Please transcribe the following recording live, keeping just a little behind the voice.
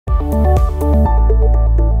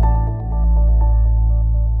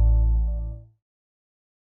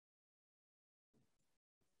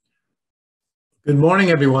Good morning,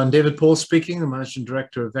 everyone. David Paul speaking, the Managing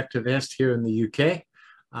Director of VectorVest here in the UK.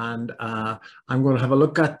 And I'm going to have a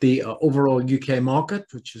look at the overall UK market,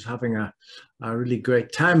 which is having a really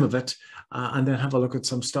great time of it, and then have a look at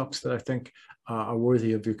some stocks that I think are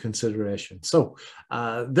worthy of your consideration. So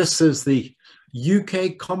this is the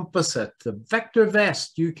UK composite, the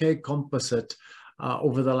VectorVest UK composite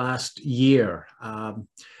over the last year.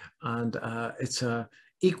 It's a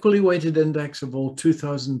equally weighted index of all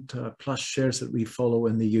 2,000 plus shares that we follow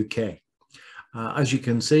in the UK. As you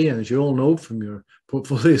can see, and as you all know from your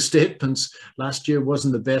portfolio statements, last year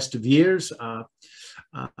wasn't the best of years.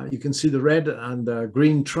 You can see the red and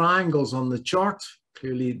green triangles on the chart.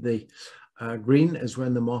 Clearly the green is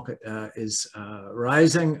when the market is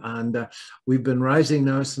rising, and we've been rising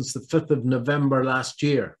now since the 5th of November last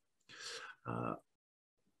year.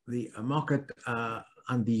 The market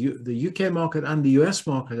and the UK market and the US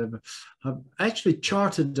market have actually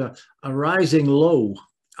charted a rising low,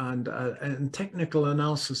 and in technical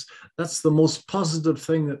analysis, that's the most positive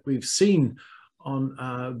thing that we've seen on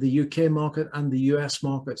the UK market and the US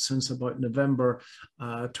market since about November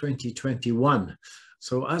 2021.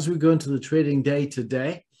 So as we go into the trading day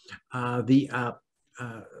today, the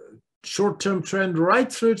short-term trend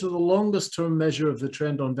right through to the longest term measure of the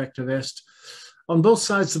trend on VectorVest on both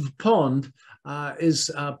sides of the pond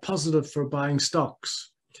is positive for buying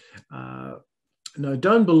stocks. Now,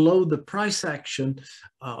 down below the price action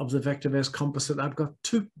of the VectorVest composite, I've got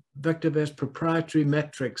two VectorVest proprietary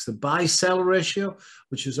metrics: the buy-sell ratio,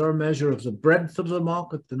 which is our measure of the breadth of the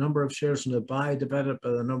market, the number of shares on the buy divided by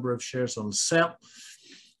the number of shares on the sell,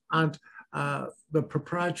 and the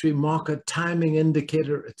proprietary market timing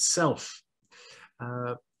indicator itself.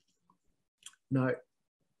 Now,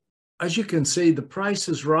 as you can see, the price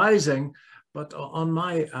is rising, but on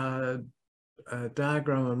my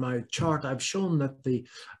diagram on my chart, I've shown that the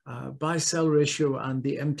buy-sell ratio and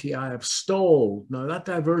the MTI have stalled. Now, that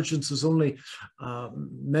divergence is only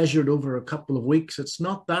measured over a couple of weeks. It's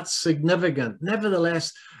not that significant.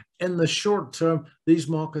 Nevertheless, in the short term, these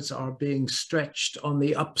markets are being stretched on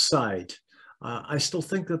the upside. I still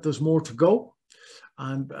think that there's more to go.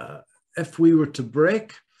 And if we were to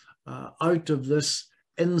break out of this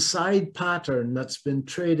inside pattern that's been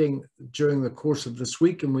trading during the course of this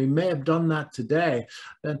week, and we may have done that today,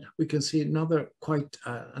 then we can see another quite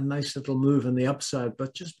a nice little move in the upside.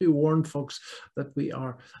 But just be warned, folks, that we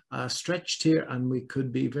are stretched here and we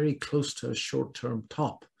could be very close to a short-term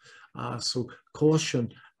top. So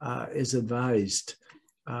caution is advised.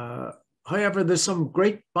 However, there's some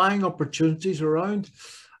great buying opportunities around.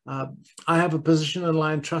 I have a position in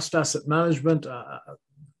Lion Trust Asset Management.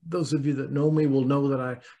 Those of you that know me will know that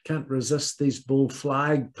I can't resist these bull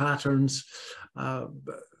flag patterns.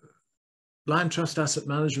 Lion Trust Asset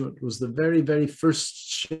Management was the very, very first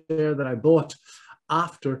share that I bought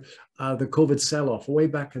after the COVID sell-off way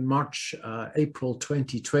back in March, April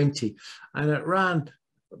 2020. And it ran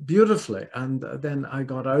beautifully. And then I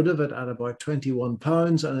got out of it at about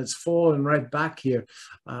 £21, and it's fallen right back here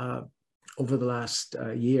over the last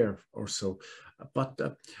year or so.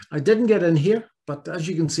 But I didn't get in here. But as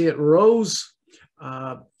you can see, it rose,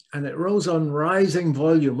 and it rose on rising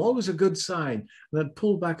volume, always a good sign. And it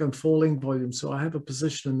pulled back on falling volume. So I have a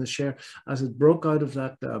position in the share as it broke out of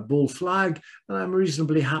that bull flag, and I'm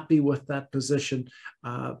reasonably happy with that position.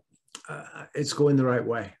 It's going the right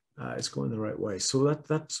way. It's going the right way. So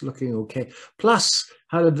that's looking okay. Plus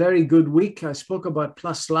had a very good week. I spoke about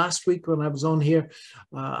Plus last week when I was on here,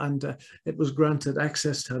 and it was granted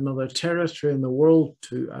access to another territory in the world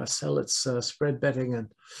to sell its spread betting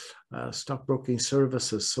and stockbroking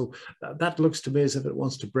services. So that looks to me as if it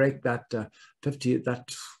wants to break that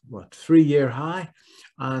 3-year high.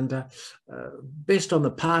 And based on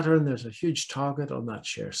the pattern, there's a huge target on that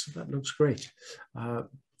share. So that looks great.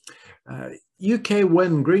 UK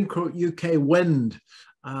Wind, Greencoat UK Wind,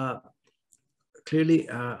 clearly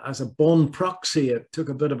as a bond proxy, it took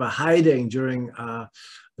a bit of a hiding during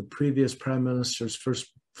the previous Prime Minister's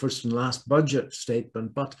first and last budget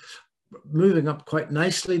statement, but moving up quite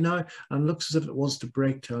nicely now and looks as if it wants to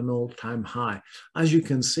break to an all-time high. As you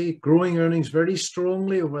can see, growing earnings very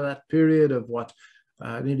strongly over that period of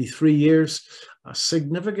nearly 3 years,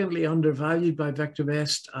 significantly undervalued by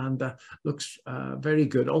VectorVest, and looks very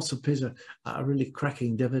good. Also pays a really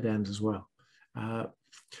cracking dividend as well.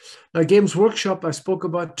 Now, Games Workshop, I spoke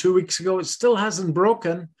about 2 weeks ago. It still hasn't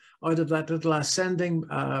broken out of that little ascending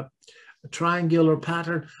triangular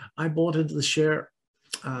pattern. I bought into the share,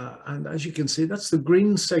 and as you can see, that's the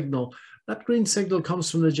green signal. That green signal comes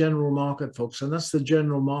from the general market, folks, and that's the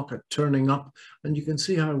general market turning up. And you can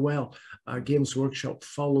see how well Games Workshop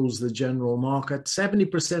follows the general market.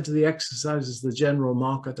 70% of the exercise is the general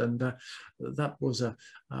market, and that was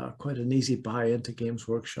quite an easy buy into Games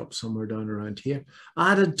Workshop somewhere down around here.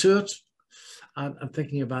 Added to it, I'm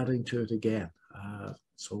thinking of adding to it again.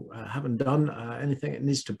 So I haven't done anything. It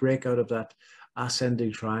needs to break out of that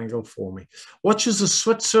ascending triangle for me. Watches of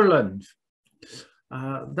Switzerland.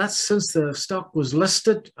 That's since the stock was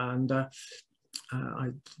listed, and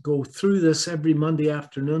I go through this every Monday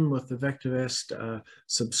afternoon with the VectorVest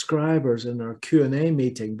subscribers in our Q&A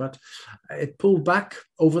meeting, but it pulled back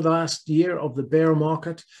over the last year of the bear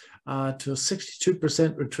market to a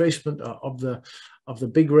 62% retracement of the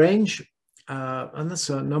big range, and that's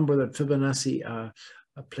a number that Fibonacci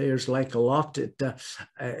players like a lot. It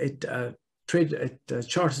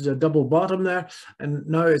charted a double bottom there, and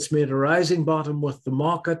now it's made a rising bottom with the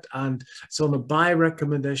market, and it's on a buy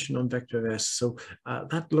recommendation on VectorVest. So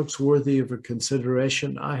that looks worthy of a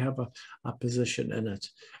consideration. I have a position in it.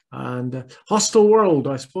 And Hostile World,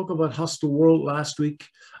 I spoke about Hostile World last week.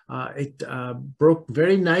 It broke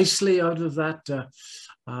very nicely out of that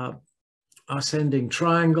ascending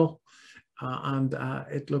triangle. And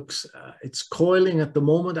it looks, it's coiling at the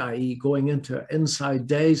moment, i.e. going into inside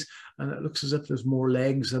days, and it looks as if there's more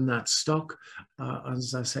legs in that stock.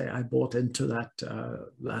 As I say, I bought into that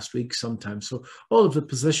last week sometime. So all of the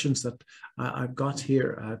positions that I've got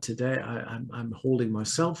here today, I'm holding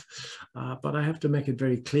myself, but I have to make it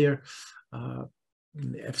very clear.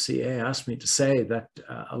 The FCA asked me to say that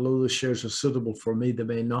although the shares are suitable for me, they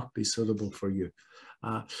may not be suitable for you.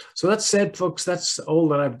 So that said, folks, that's all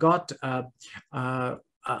that I've got.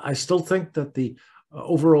 I still think that the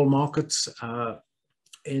overall markets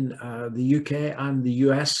in the UK and the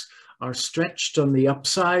US are stretched on the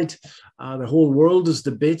upside. The whole world is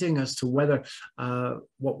debating as to whether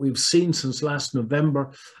what we've seen since last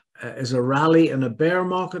November is a rally in a bear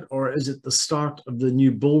market, or is it the start of the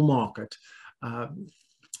new bull market?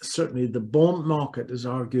 Certainly the bond market is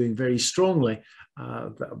arguing very strongly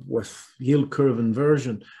with yield curve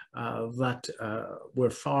inversion that we're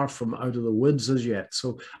far from out of the woods as yet.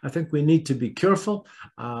 So I think we need to be careful.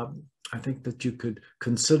 I think that you could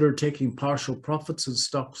consider taking partial profits in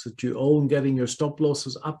stocks that you own, getting your stop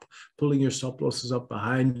losses up, pulling your stop losses up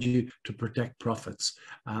behind you to protect profits.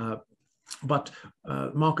 But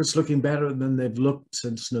markets looking better than they've looked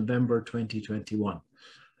since November 2021.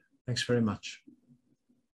 Thanks very much.